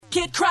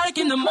Kid Kraddick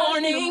in the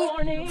morning.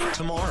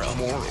 Tomorrow.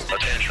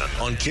 Attention.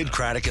 On Kid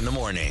Kraddick in the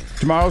morning.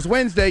 Tomorrow's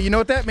Wednesday. You know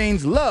what that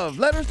means. Love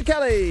letters to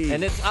Kelly.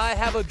 And it's I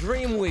Have a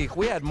Dream Week.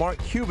 We had Mark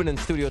Cuban in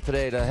studio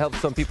today to help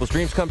some people's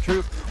dreams come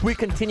true. We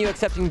continue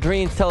accepting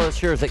dreams. Tell us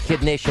yours at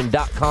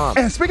kiddnation.com.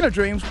 And speaking of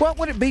dreams, what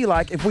would it be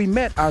like if we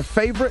met our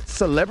favorite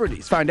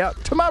celebrities? Find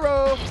out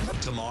tomorrow.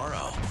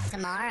 Tomorrow.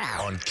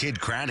 On Kid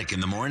Kraddick in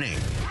the morning.